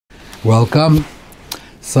Welcome.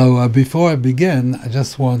 So before I begin, I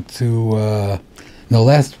just want to,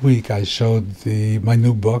 last week I showed my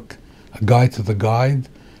new book, A Guide to the Guide,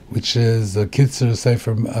 which is a Kitzur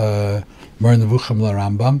Sefer Mer Nevuchim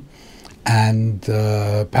LaRambam, and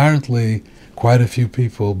apparently quite a few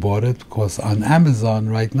people bought it, because on Amazon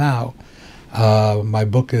right now, my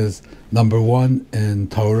book is number 1 in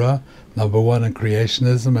Torah, number 1 in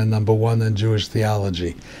creationism, and number 1 in Jewish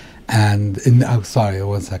theology. And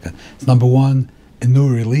it's number 1 in new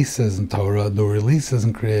releases in Torah, new releases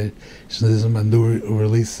in creationism, and new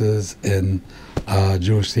releases in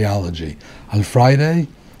Jewish theology. On Friday,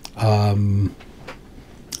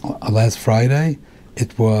 last Friday,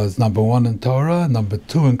 it was number 1 in Torah, number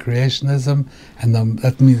 2 in creationism, and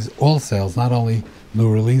that means all sales, not only new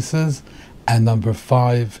releases, and number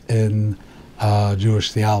 5 in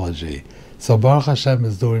Jewish theology. So Baruch Hashem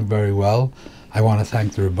is doing very well. I want to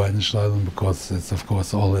thank the Rebbeinu Shalom because it's, of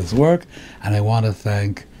course, all his work, and I want to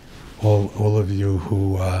thank all of you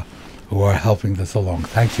who are helping this along.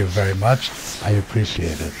 Thank you very much. I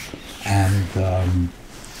appreciate it. And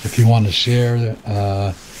if you want to share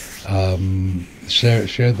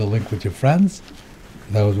the link with your friends,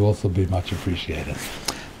 that would also be much appreciated.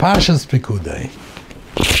 Parshas Pekudei.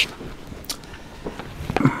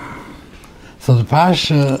 So the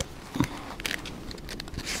Parsha.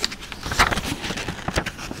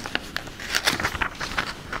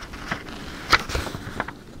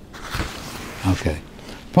 Okay.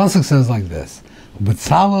 Pasuk says like this: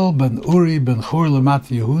 Betzalel ben Uri ben Chur lemat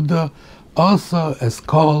Yehuda also es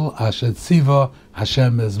kol asher tziva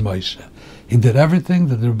Hashem es Moshe. He did everything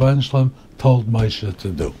that the Rebbeinu Shalom told Moshe to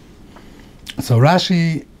do. So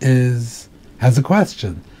Rashi has a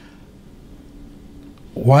question.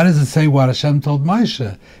 Why does it say what Hashem told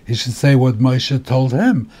Moshe? He should say what Moshe told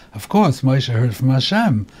him. Of course, Moshe heard from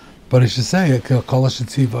Hashem, but he should say kol asher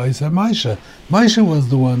tziva Moshe. Moshe was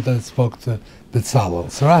the one that spoke to Betzalel.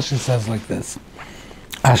 So Rashi says like this: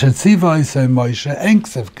 Asher tziva Moshe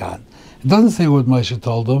enksev kan. It doesn't say what Moshe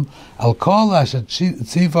told him. Al kol asher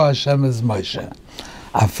tziva Hashem es Moshe.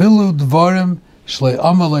 Afilu dvarim shlei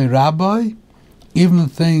amalei rabbi, even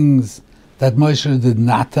things that Moshe did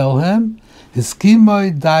not tell him.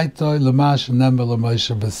 Hiskimoi daitoi lemash nemer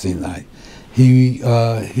leMoshe b'Sinai. He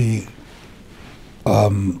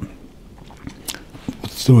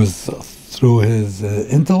through his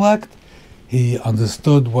intellect, he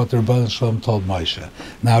understood what the Rebbeinu Shalom told Moshe.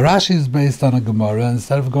 Now Rashi is based on a Gemara, and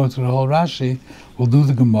instead of going through the whole Rashi, we'll do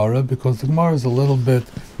the Gemara, because the Gemara is a little bit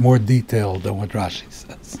more detailed than what Rashi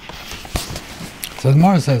says. So the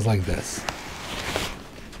Gemara says like this: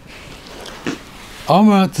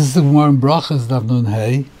 Omer, this is the Gemara in Brachas Daf Nun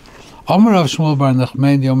Hey. Omer Rav Shmuel bar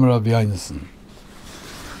Nachmani, Omer Rav Yonasan.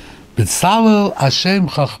 Betzalel Hashem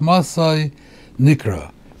chachmasai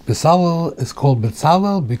nikra. Betzalel is called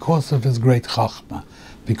Betzalel because of his great chachma,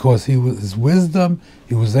 because his wisdom,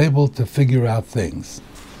 he was able to figure out things.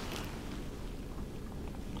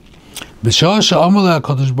 B'shah she'amar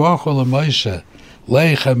HaKadosh Baruch Hu leMoshe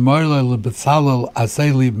leichem marle leBetzalel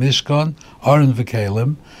aseli mishkan aron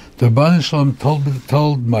v'kelim. The Rebbeinu Shalom told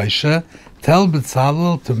Moshe, tell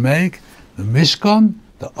Betzalel to make the mishkan,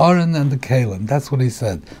 the aron, and the kelim. That's what he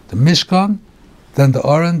said. The mishkan, then the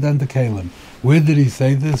aron, then the kelim. Where did he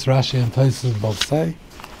say this? Rashi and Tosfos both say.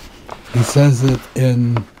 He says it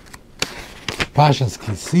in Parshas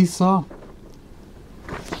Kisisa.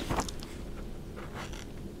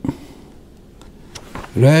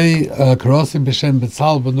 Rei Karosi b'Shem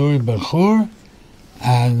Betzalel ben Uri ben Chur,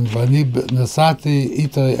 and Vani Nasati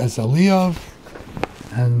Itoi es Eliyav,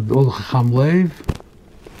 and all the chacham Lev.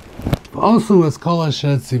 Also, as Kol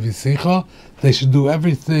Asher Tzivisicha, they should do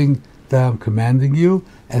everything that I'm commanding you.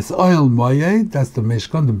 As oil moyed, that's the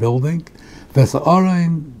mishkan, the building. Ves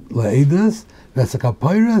orain leedus, ves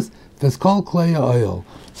kapayres, ves kol klei oil.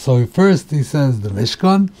 So first he says the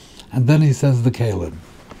mishkan, and then he says the kelim.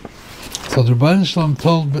 So the Rebbeinu Shalom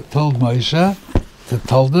told Moshe,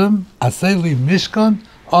 told him, aseli mishkan,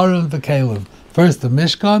 oren v'kelim. First the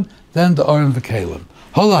mishkan, then the oren v'kelim.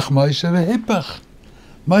 Holach Moshe v'hipach.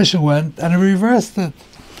 Moshe went and he reversed it.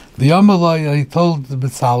 The Amalai, he told the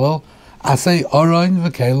Betzalel, I say Orain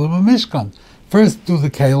v'Kelim and Mishkan. First do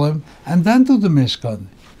the Kelim and then do the Mishkan.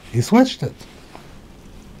 He switched it.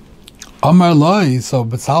 Amar Loi, so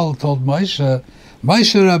Betzalel told Moshe,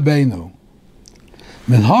 Moshe Rabbeinu,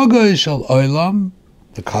 Minhagoi shel Olam,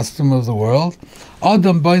 the custom of the world,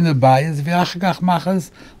 Adam boine bayis v'achagach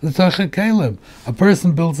machas l'toche Kelim. A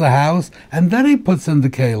person builds a house and then he puts in the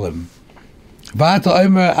Kelim. V'ata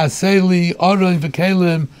omer aseli Orain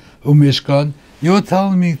v'Kelim u'Mishkan. You're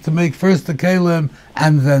telling me to make first the Kelim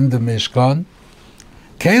and then the Mishkan.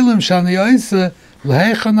 Kelim shani oise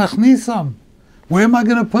lehecha nachnisam. Where am I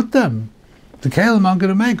going to put them? The kelim I'm going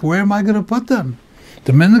to make, where am I going to put them?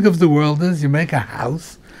 The minhag of the world is you make a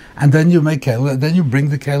house, and then you make kelim, then you bring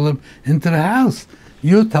the kelim into the house.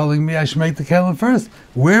 You're telling me I should make the kelim first.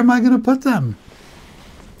 Where am I going to put them?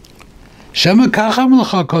 Shema chacham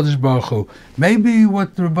l'cha Kodesh Baruch Hu. Maybe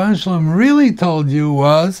what the Rebbeinu Shalom really told you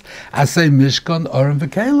was, I say Mishkan, Oren,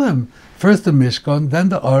 v'kelim. First the Mishkan, then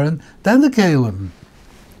the Oren, then the kelim.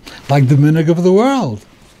 Like the minhag of the world.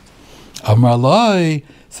 Amar Loi,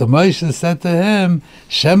 so Moshe said to him,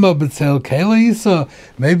 Shema Betzalel Kela Yisa.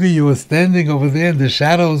 Maybe you were standing over there in the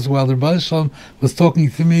shadows while the Rebbeinu Shalom was talking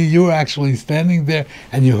to me. You were actually standing there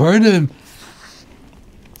and you heard him.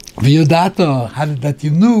 V'yodata, that you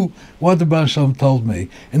knew what the Rebbeinu Shalom told me.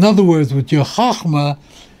 In other words, with your chachma,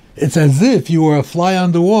 it's as if you were a fly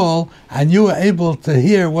on the wall and you were able to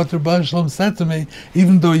hear what the Rebbeinu Shalom said to me,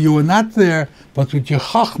 even though you were not there, but with your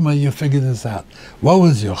chachma you figured this out. What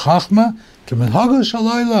was your chachma? The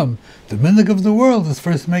minhag of the world is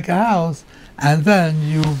first make a house and then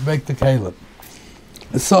you make the kelim.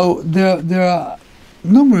 So there are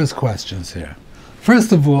numerous questions here.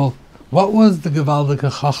 First of all, what was the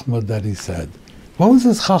gewaldige chachma that he said? What was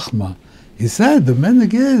his chachma? He said the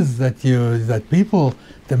minhag is that people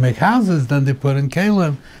they make houses, then they put in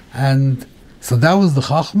kelim, and so that was the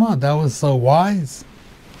chachma. That was so wise.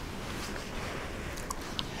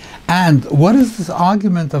 And what is this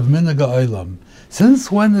argument of minhag ha'olam? Since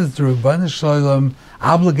when is the Rebbeinu Shalom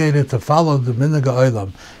obligated to follow the minhag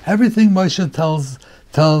ha'olam? Everything Moshe tells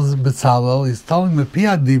Betzalel, he's telling the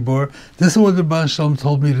Piyad Dibur, this is what the Rebbeinu Shalom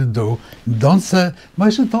told me to do. Don't say,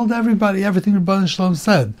 Moshe told everybody everything the Rebbeinu Shalom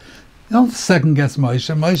said. Don't second guess Moshe.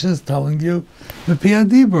 Moshe is telling you the Piyad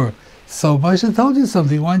Dibur. So Moshe told you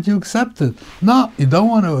something, why don't you accept it? No, you don't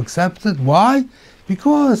want to accept it. Why?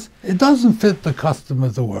 Because it doesn't fit the custom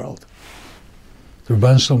of the world. The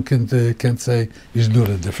Rebbeinu Shalom can say you should do it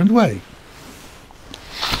a different way.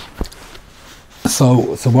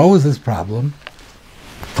 So what was his problem?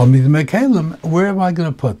 Told me to make kelim. Where am I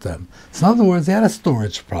going to put them? So in other words, he had a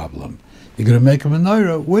storage problem. You're going to make a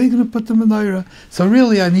menorah. Where are you going to put the menorah? So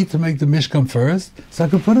really, I need to make the Mishkan first, so I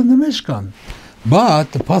can put it in the Mishkan.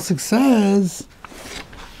 But the pasuk says.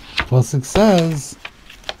 Pasuk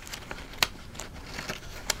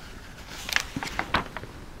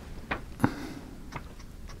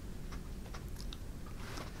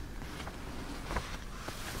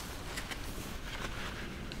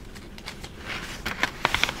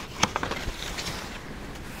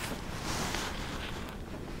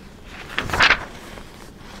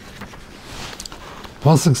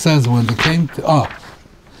says when they came to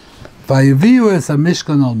Vayiviu es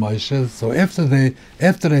Mishkan al Moshe. So after they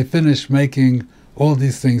finished making all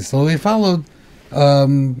these things, so they followed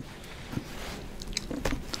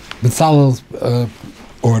Betzalel's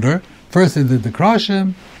order. First they did the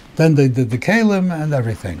chacham, then they did the kelim and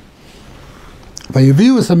everything.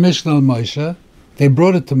 Vayiviu es Mishkan al Moshe. They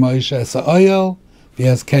brought it to Moshe as a oil,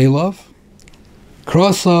 as kelov,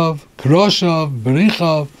 krosov, kroshov,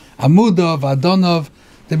 berichov, Amudov, Adonov,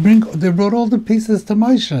 they brought all the pieces to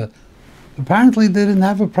Moshe. Apparently they didn't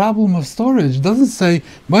have a problem of storage. It doesn't say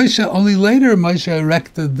Moshe, only later Moshe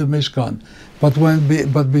erected the Mishkan. But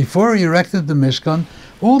before he erected the Mishkan,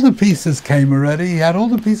 all the pieces came already. He had all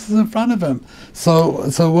the pieces in front of him. So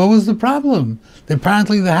what was the problem?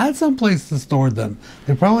 Apparently they had some place to store them.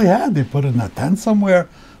 They probably had. They put it in a tent somewhere.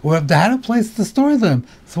 Or if they had a place to store them.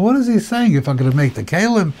 So what is he saying? If I'm going to make the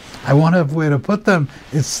kelim, I want to have where to put them.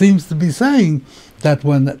 It seems to be saying that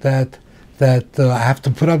I have to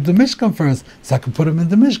put up the Mishkan first, so I can put them in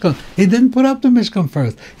the Mishkan. He didn't put up the Mishkan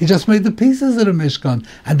first. He just made the pieces of the Mishkan.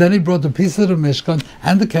 And then he brought the pieces of the Mishkan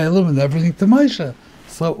and the kelim and everything to Moshe.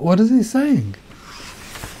 So what is he saying?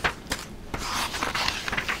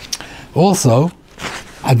 Also,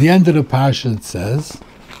 at the end of the parsha it says,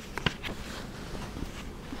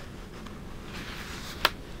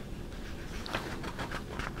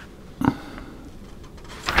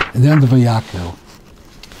 at the end of Yaakov.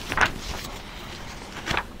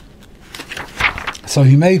 So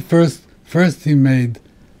he made first he made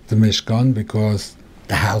the Mishkan because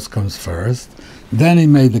the house comes first. Then he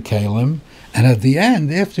made the kelim, and at the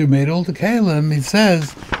end, after he made all the kelim, he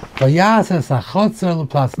says, he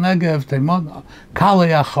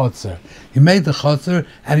made the chotzer,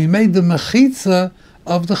 and he made the mechitza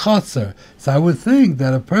of the chotzer. So I would think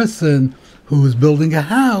that a person who is building a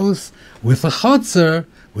house with a chotzer,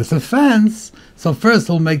 with a fence, so first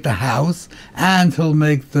he'll make the house, and he'll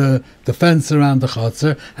make the fence around the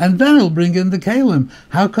chotzer, and then he'll bring in the kelim.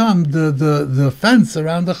 How come the fence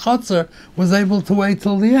around the chotzer was able to wait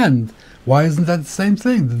till the end? Why isn't that the same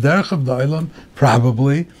thing? The derech of the olam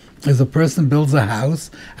probably is a person builds a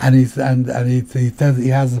house and he says he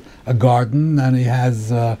has a garden and he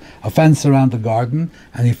has a fence around the garden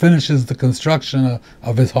and he finishes the construction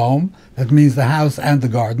of his home. That means the house and the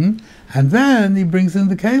garden. And then he brings in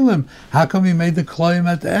the kalim. How come he made the kloim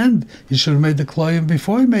at the end? He should have made the kloim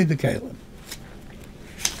before he made the kalim.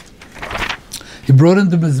 He brought in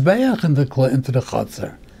the mizbeach into the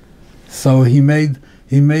chotzer. So he made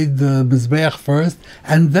the mizbeach first,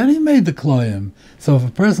 and then he made the kloim. So if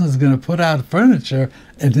a person is going to put out furniture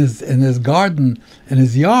in his garden, in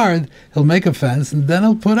his yard, he'll make a fence, and then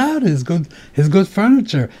he'll put out his good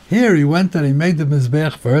furniture. Here he went and he made the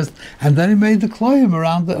mizbeach first, and then he made the kloim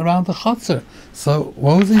around the chotzer. So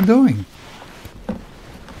what was he doing?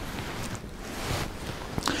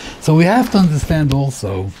 So we have to understand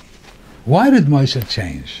also, why did Moshe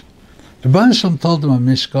change? The Rebbeinu Shalom told him a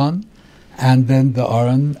mishkan, and then the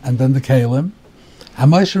Aron, and then the Kalim.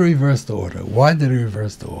 And Moshe reversed the order. Why did he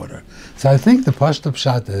reverse the order? So I think the Pashto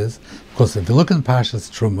Pshat is, because if you look in Parshas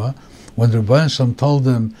Truma, when the Rebbeinu Shalom told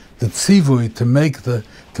him the tzivui to make the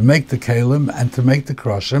Kalim and to make the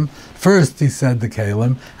Kroshim, first he said the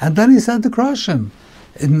Kalim, and then he said the Kroshim.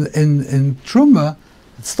 In Truma,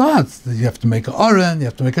 it starts. You have to make an Aron, you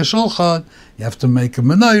have to make a Shulchan, you have to make a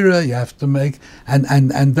Menorah, you have to make, and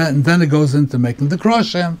then it goes into making the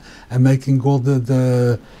Kroshim and making all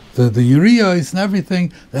the yiras and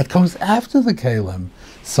everything that comes after the Kalim.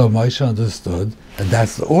 So Moshe understood, and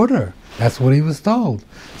that's the order. That's what he was told.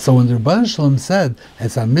 So when the Rebbeinu Shalom said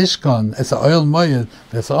it's a mishkan, it's a oil moyed,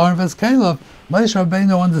 it's a Aron ves Kelev, Moshe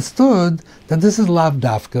Rabbeinu understood that this is lav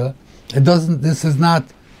dafka. It doesn't. This is not.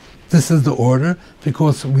 This is the order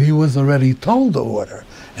because he was already told the order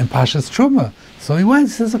in Parshas Truma. So he went and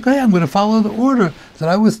says, okay, I'm going to follow the order that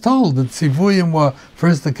I was told. The tzivuyim were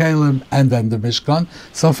first the Kalim and then the Mishkan.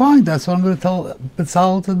 So fine, that's what I'm going to tell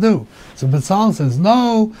Betzalel to do. So Betzalel says,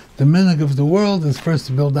 no, the minhag of the world is first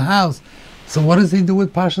to build the house. So what does he do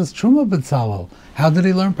with Parshas Truma, Betzalel? How did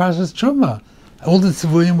he learn Parshas Truma? All the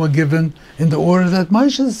tzivuyim were given in the order that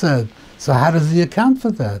Moshe said. So how does he account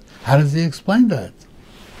for that? How does he explain that?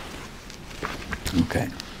 Okay.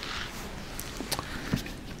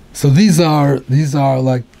 So these are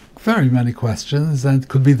like very many questions, and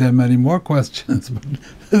could be there many more questions, but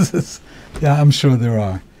this is, I'm sure there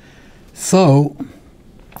are. So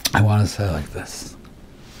I want to say like this.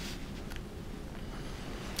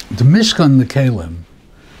 The Mishkan and the Kalim,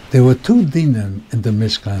 there were two dinim in the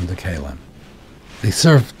Mishkan and the Kalim. They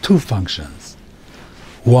served two functions.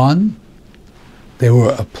 One, they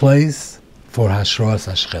were a place for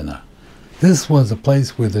Hashras HaShechina. This was a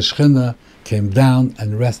place where the Shechina came down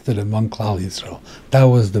and rested among Klal Yisrael. That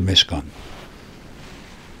was the Mishkan.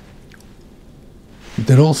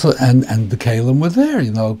 There also, and the Kalim were there.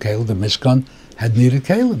 The Mishkan had needed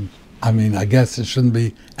Kalim. I mean, I guess it shouldn't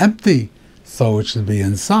be empty, so it should be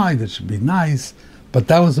inside. It should be nice. But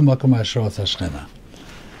that was the Makom Hashras HaShechina.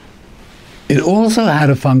 It also had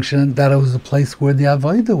a function that it was a place where the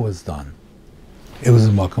Avodah was done. It was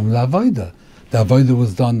a Makom L'Avodah. The Avodah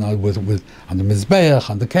was done on the Mizbeach,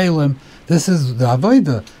 on the Kalim. This is the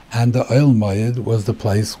Avodah. And the Oil Moed was the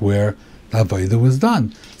place where the Avodah was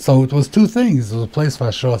done. So it was two things. It was a place for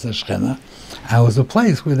Hashras HaShechina, and it was a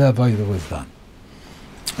place where the Avodah was done.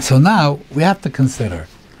 So now we have to consider,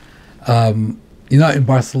 in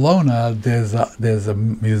Barcelona, there's a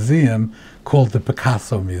museum called the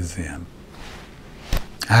Picasso Museum.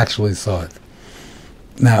 I actually saw it.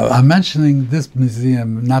 Now, I'm mentioning this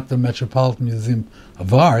museum, not the Metropolitan Museum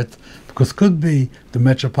of Art, because could be the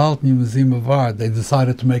Metropolitan Museum of Art. They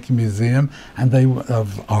decided to make a museum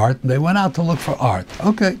of art, and they went out to look for art.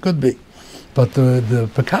 Okay, could be. But the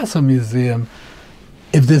Picasso Museum,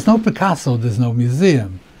 if there's no Picasso, there's no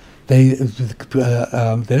museum. They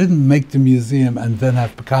didn't make the museum and then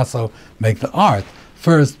have Picasso make the art.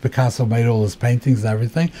 First, Picasso made all his paintings and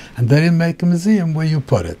everything, and they didn't make a museum where you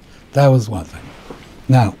put it. That was one thing.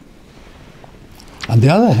 Now, on the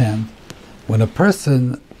other hand, when a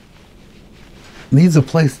person needs a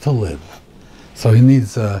place to live, so he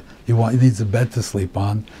needs a bed to sleep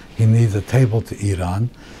on, he needs a table to eat on,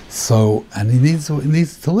 and he needs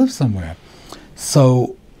to live somewhere.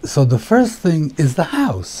 So the first thing is the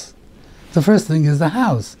house. The first thing is the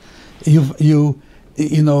house. If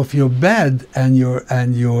your bed and your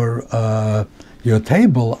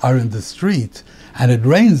table are in the street, and it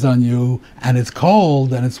rains on you, and it's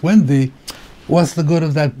cold, and it's windy, what's the good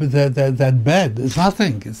of that bed? It's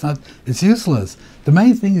nothing. It's useless. The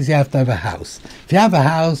main thing is you have to have a house. If you have a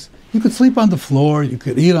house, you could sleep on the floor, you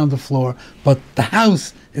could eat on the floor, but the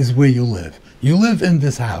house is where you live. You live in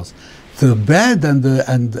this house. The bed and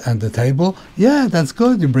the table, yeah, that's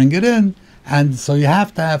good. You bring it in, and so you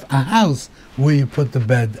have to have a house where you put the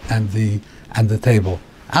bed and the table.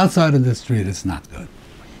 Outside in the street, it's not good.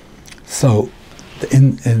 So,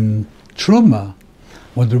 in Truma,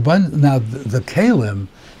 when the kalim,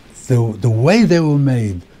 the way they were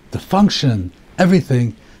made, the function,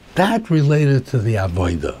 everything, that related to the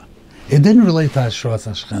avodah. It didn't relate to Hashras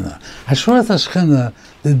HaShechina. Hashras HaShechina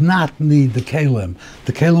did not need the kalim.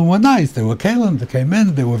 The kalim were nice. They were kalim. They came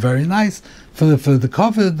in. They were very nice for the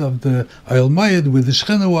covet of the Oil Moed where the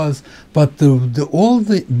Shechina was. But all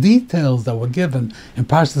the details that were given in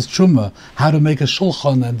Parshas Truma, how to make a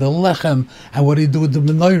shulchan and the lechem and what do you do with the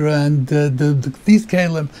menorah and these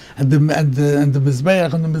kalim and the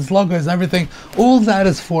mizbeach and the mizlogos and everything, all that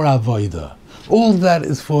is for avodah. All that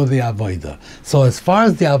is for the avodah. So as far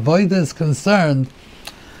as the avodah is concerned,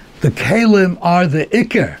 the kalim are the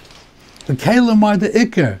ikar. The kalim are the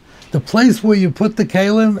ikar. The place where you put the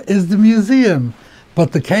kalim is the museum,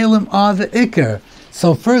 but the kalim are the ikar.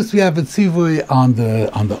 So first we have a tzivui on the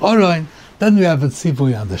orain, then we have a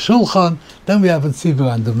tzivui on the shulchan, then we have a tzivui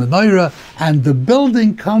on the menorah, and the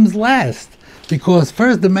building comes last, because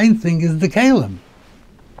first the main thing is the kalim.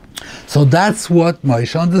 So that's what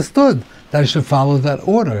Moshe understood, that I should follow that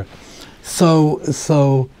order. So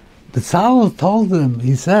Betzalel told him,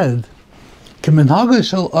 he said, K'minhaga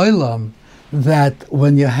shel olam, that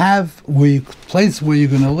when you have place where you're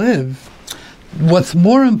going to live, what's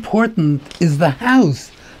more important is the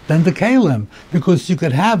house than the kalim, because you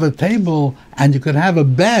could have a table and you could have a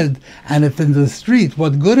bed, and if in the street,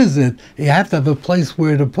 what good is it? You have to have a place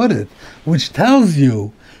where to put it, which tells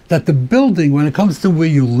you that the building, when it comes to where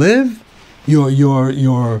you live, your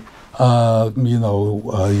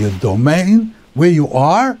domain, where you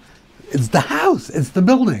are, it's the house, it's the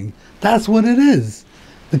building. That's what it is.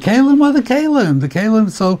 The kalim are the kalim. The kalim,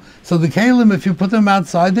 so the kalim, if you put them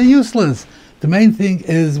outside, they're useless. The main thing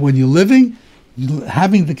is when you're living,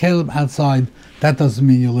 having the kalim outside, that doesn't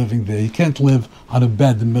mean you're living there. You can't live on a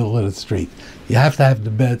bed in the middle of the street. You have to have the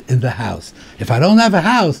bed in the house. If I don't have a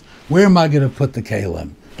house, where am I going to put the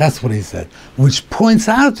kalim? That's what he said. Which points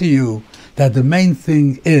out to you that the main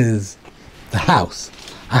thing is the house.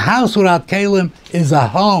 A house without kalim is a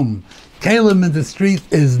home. Kalim in the street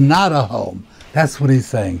is not a home. That's what he's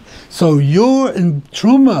saying. So you're in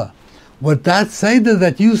Truma, what that Seder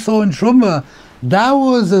that you saw in Truma, that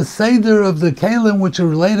was a Seder of the Kalim which are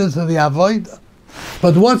related to the Avodah.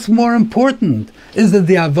 But what's more important? Is it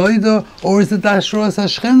the Avodah or is it the Hashras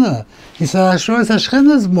HaShechina? He said Hashras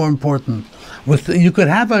HaShechina is more important. You could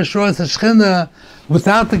have Hashras HaShechina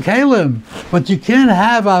without the kalim, but you can't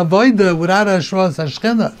have avodah without Hashras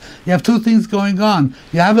HaShechina. You have two things going on.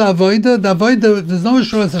 You have the avodah, there's no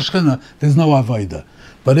Hashras HaShechina, there's no avodah.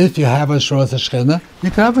 But if you have Hashras HaShechina,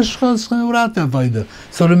 you can have Hashras HaShechina without the avodah.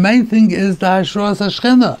 So the main thing is the Hashras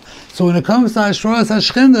HaShechina. So when it comes to Hashras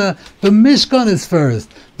HaShechina, the Mishkan is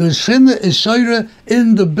first. The Shechina is Shoira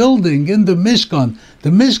in the building, in the Mishkan. The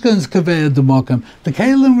Mishkan is Kaveya Demokim. The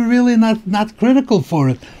Kalim are really not critical for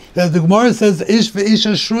it. The Gemara says, Ish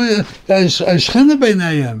ve'isha shchina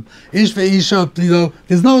beinayim. Ish ve'isha,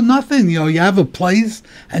 there's nothing, you have a place,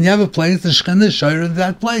 and you have a place, the shchina is shayr in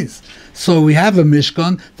that place. So we have a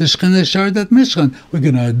mishkan, the shchina is shayr that mishkan. We're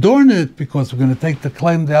going to adorn it, because we're going to take the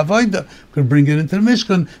claim, the avodah, we're going to bring it into the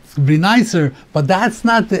mishkan, it's going to be nicer, but that's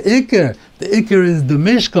not the ikar. The ikar is the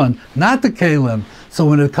mishkan, not the kalim. So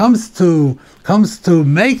when it comes to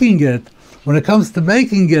making it, when it comes to the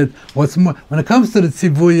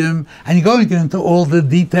tzivuyim, and you're going into all the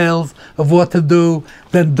details of what to do,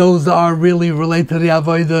 then those are really related to the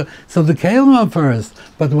avodah. So the kalim are first,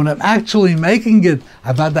 but when I'm actually making it,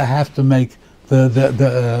 I'd rather have to make the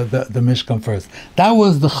mishkan first. That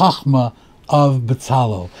was the chachma of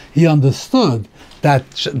Betzalel. He understood that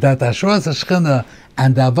Hashras HaShechina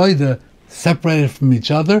and the avodah separated from each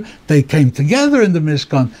other. They came together in the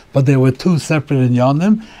Mishkan, but they were two separate in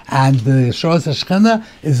Yonim, and the Hashras HaShechina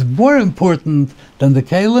is more important than the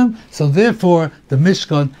Kalim, so therefore the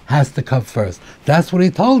Mishkan has to come first. That's what he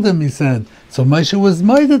told him, he said. So Moshe was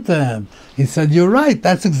moided to him. He said, you're right,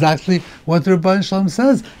 that's exactly what the Rebbeinu Shalom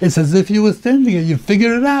says. It's as if you were standing here, you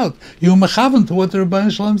figured it out. You were mechavan to what the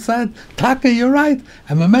Rebbeinu Shalom said. Taka, you're right.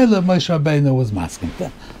 And Mamela Moshe Rabbeinu was masking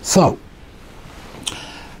them. So,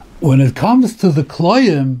 when it comes to the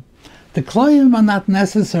kloyim are not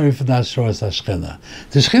necessary for the Hashras HaShechina.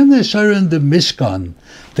 The Shechina is shayr in the Mishkan.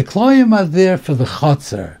 The kloyim are there for the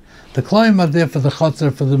chotzer. The kloyim are there for the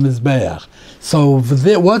chotzer, for the mizbeach. So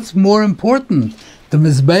what's more important, the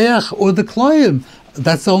mizbeach or the kloyim?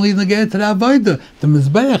 that's only negated to the avodah. The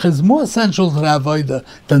mizbeach is more essential to the avodah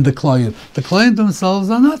than the kohen. The kohen themselves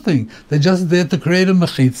are nothing. They're just there to create a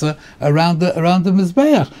mechitza around the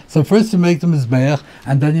mizbeach. So first you make the mizbeach,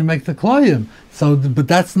 and then you make the kohen. So, but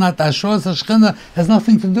that's not Ashros Hashchina. Has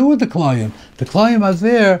nothing to do with the kohen. The kohen are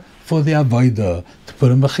there for the avodah, to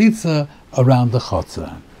put a mechitza around the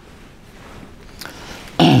chotza.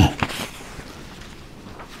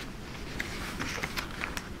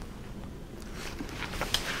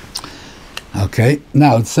 Okay,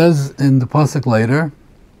 now it says in the pasuk later,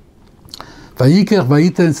 Vayikach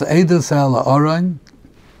vayitens eidos al ha'aron.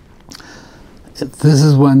 This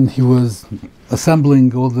is when he was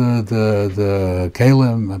assembling all the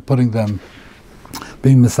kalim and putting them,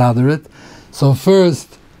 being mesaderit. So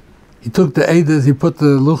first, he took the eidos, he put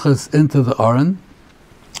the luchas into the aron.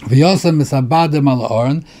 V'yosem misabadim al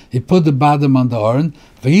ha'aron. He put the badim on the aron.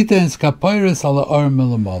 Vayitens kapiris al ha'aron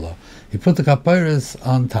milamala. He put the kapiris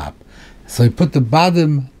on top. So he put the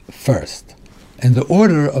badim first. In the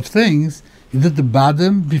order of things, he did the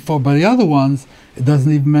badim before. By the other ones, it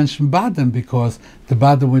doesn't even mention badim because the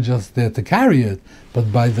badim were just there to carry it.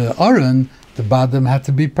 But by the aron, the badim had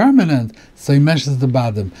to be permanent. So he mentions the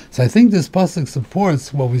badim. So I think this pasuk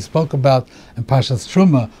supports what we spoke about in Parshas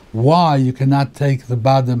Truma, why you cannot take the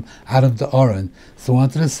badim out of the aron. So I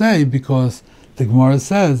wanted to say, because the Gemara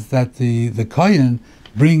says that the kohen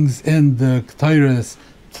brings in the ketores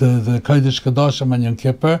to the Kodesh Kadoshim and Yom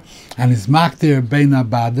Kippur, and is maktir bein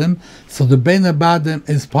abadim. So the bein abadim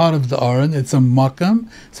is part of the aron; it's a makam.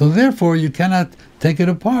 So therefore, you cannot take it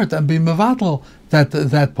apart and be mevatel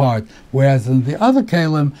that part. Whereas in the other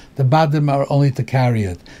kalim, the badim are only to carry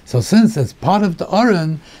it. So since it's part of the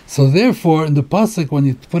aron, so therefore in the pasuk when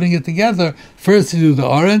you're putting it together, first you do the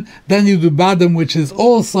aron, then you do badim, which is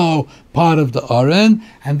also part of the aron,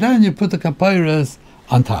 and then you put the kapiras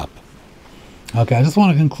on top. Okay, I just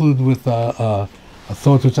want to conclude with a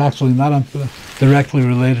thought which actually not directly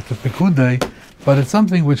related to Pekudei, but it's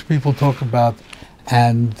something which people talk about.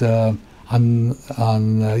 And this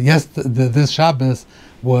Shabbos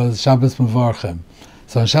was Shabbos Mevarchem.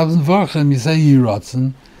 So on Shabbos Mevarchem you say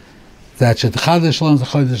Yiratzen, that Shetchadesh Shalom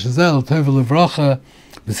Zechodesh Hazel Tov Levracha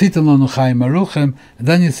B'sitem Lanu Chayim Aruchim, and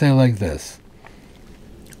then you say like this: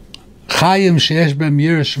 Chayim sheyesh bem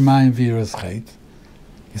yiras shamayim v'yiras chet.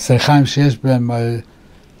 You say Chaim sheyesh bem a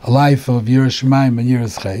life of yiras shamayim and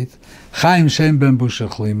yiras chet. Chaim shein bem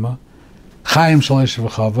bushach lima. Chaim shalish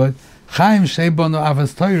v'chavod. Chaim sheibonu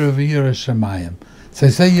avas Torah v'yiras shamayim. So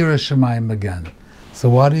you say yiras shamayim again. So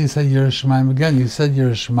why do you say yiras shamayim again? You said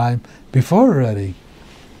yiras shamayim before already.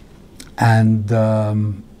 And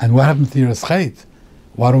what happened to yiras chet?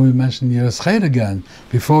 Why don't we mention yiras chet again?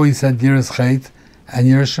 Before we said yiras chet and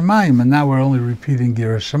yiras shamayim, and now we're only repeating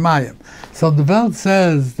yiras shamayim. So the Welt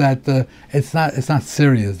says that it's not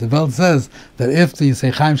serious. The Welt says that if you say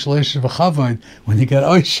Chaim Shalosh V'Chavod, when you get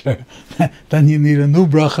Oisher, then you need a new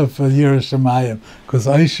bracha for yiras shamayim, because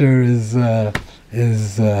Oisher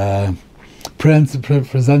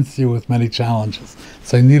presents you with many challenges.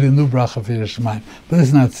 So you need a new bracha for yiras shamayim. But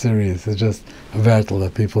it's not serious. It's just a vertel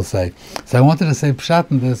that people say. So I wanted to say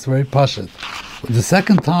pshat in this, very pashut. The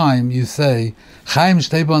second time you say Chaim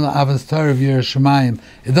Shteibon Avas Torah Yiras Shamayim,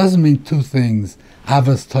 it doesn't mean two things,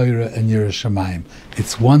 Avas Torah and Yiras Shamayim.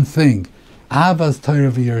 It's one thing, Avas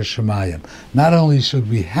Torah Yiras Shamayim. Not only should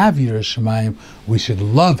we have Yiras Shamayim, we should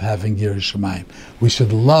love having Yiras Shamayim. We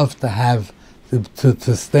should love to have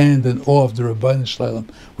to stand in awe of the Rebbeinu Shalom.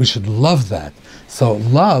 We should love that. So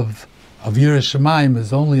love of yiras shamayim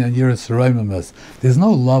is only on yiras roimamus. There's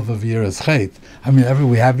no love of yiras chet. I mean,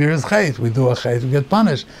 we have yiras chet. We do a chet, we get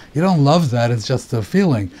punished. You don't love that. It's just a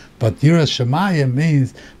feeling. But yiras shamayim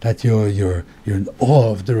means that you're in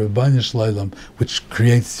awe of the Rebbeinu Shalom, which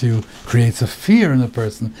creates a fear in a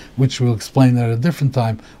person, which we'll explain at a different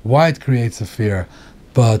time why it creates a fear.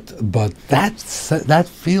 But that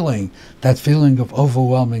feeling of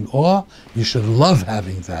overwhelming awe, you should love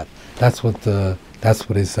having that. That's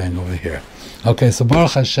what he's saying over here. Okay, so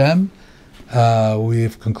Baruch Hashem,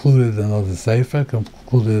 we've concluded another Sefer,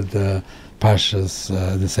 concluded Parshas,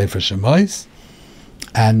 the Sefer Shemos,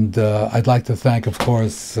 and I'd like to thank, of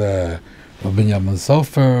course, Rabbi Yaakov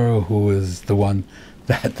Sofer, who is the one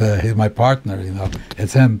that he's my partner.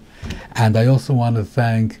 It's him, and I also want to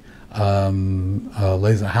thank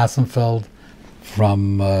Leza Hassenfeld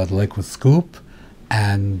from the Lakewood Scoop,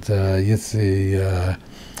 and Yitzi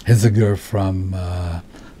Hiziger from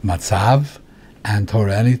Matzav and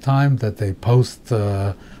Torah Anytime, that they post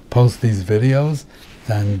these videos,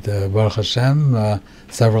 and Baruch Hashem,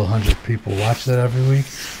 several hundred people watch that every week,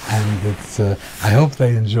 and it's I hope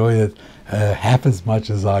they enjoy it half as much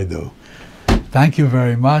as I do. Thank you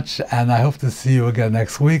very much, and I hope to see you again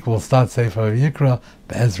next week. We'll start Sefer Yikra,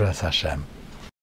 Be'ezras Hashem.